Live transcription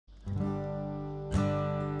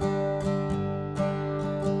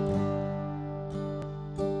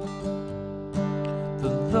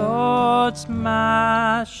Lord's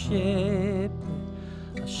my shepherd,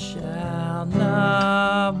 I shall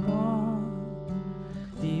not want.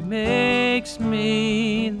 He makes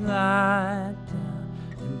me lie down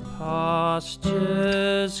in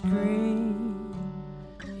pastures green.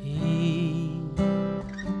 He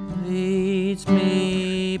leads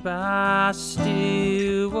me by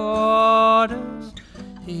still waters.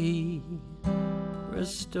 He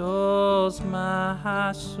restores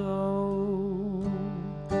my soul.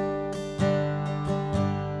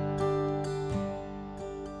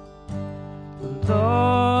 The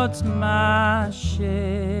Lord's my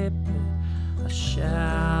shepherd, I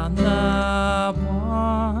shall not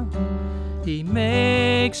want. He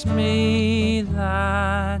makes me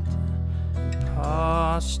lie down in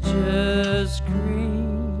pastures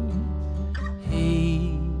green.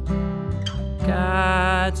 He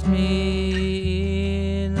guides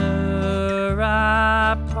me in the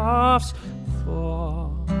right paths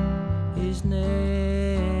for His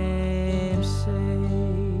name's sake.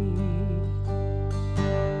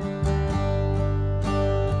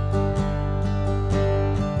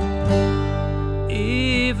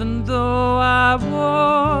 Even though I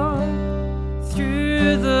walk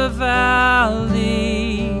through the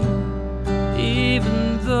valley,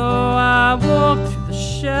 even though I walk through the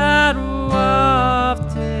shadow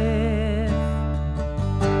of death,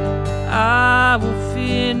 I will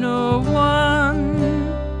fear no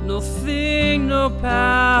one, no thing, no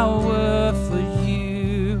power, for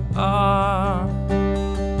you are,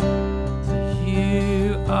 for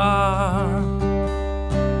you are,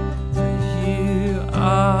 for you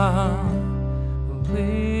are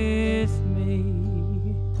with me.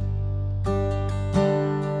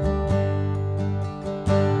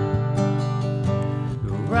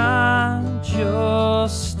 Around your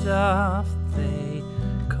staff they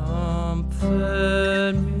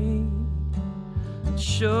comfort me, and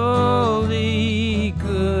surely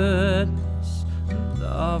goodness and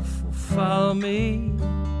love will follow me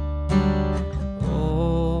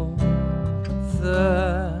all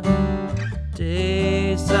the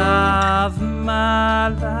days of my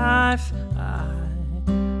life. I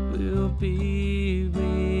will be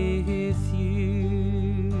with you.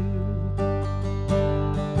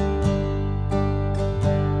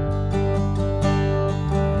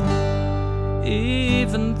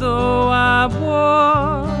 Even though I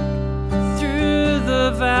walk through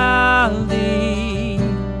the valley,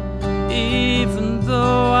 even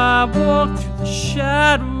though I walk through the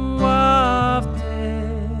shadow of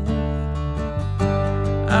death,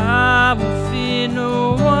 I will fear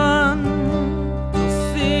no one, no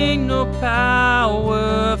thing, no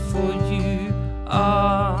power, for you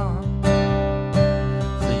are,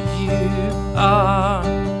 for you are,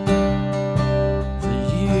 for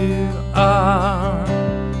you are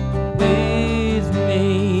with me.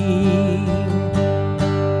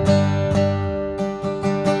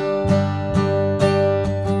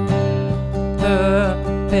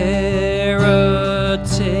 Prepare a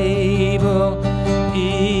table,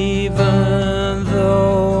 even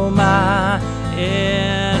though my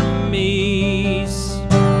enemies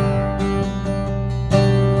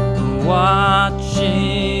are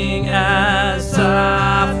watching as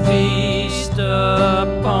I feast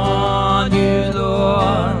upon you,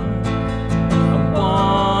 Lord. I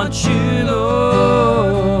want you, Lord.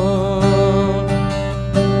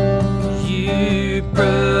 You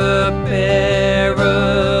prepare a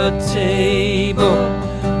table,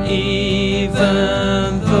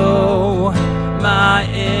 even though my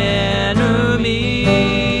enemies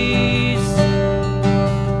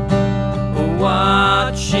are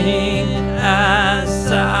watching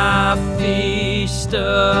as I feast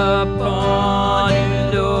upon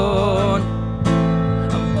you, Lord.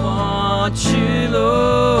 I want you,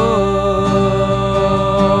 Lord.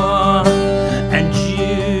 And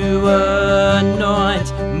you anoint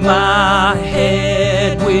my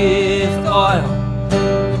head with oil,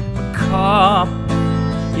 cup,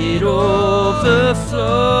 it overflows.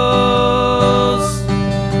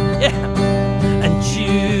 Yeah. And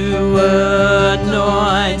you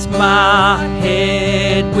anoint my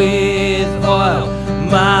head with oil,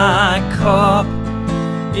 my cup,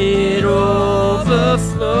 it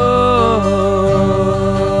overflows.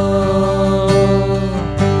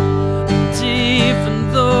 And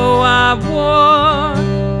even though I walk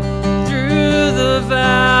through the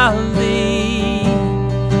valley,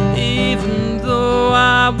 even though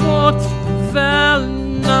I walk through the valley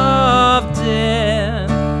of death,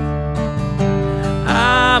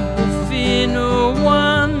 I will fear no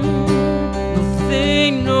one, no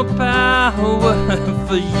thing, no power,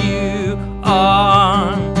 for you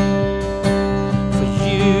are, for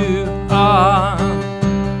you are,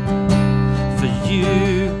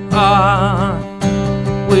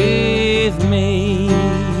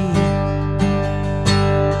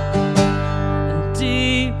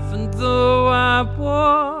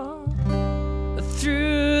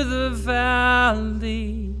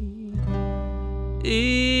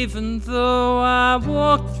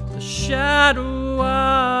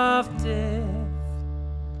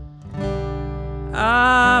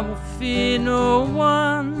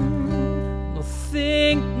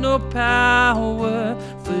 no power,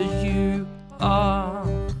 for you are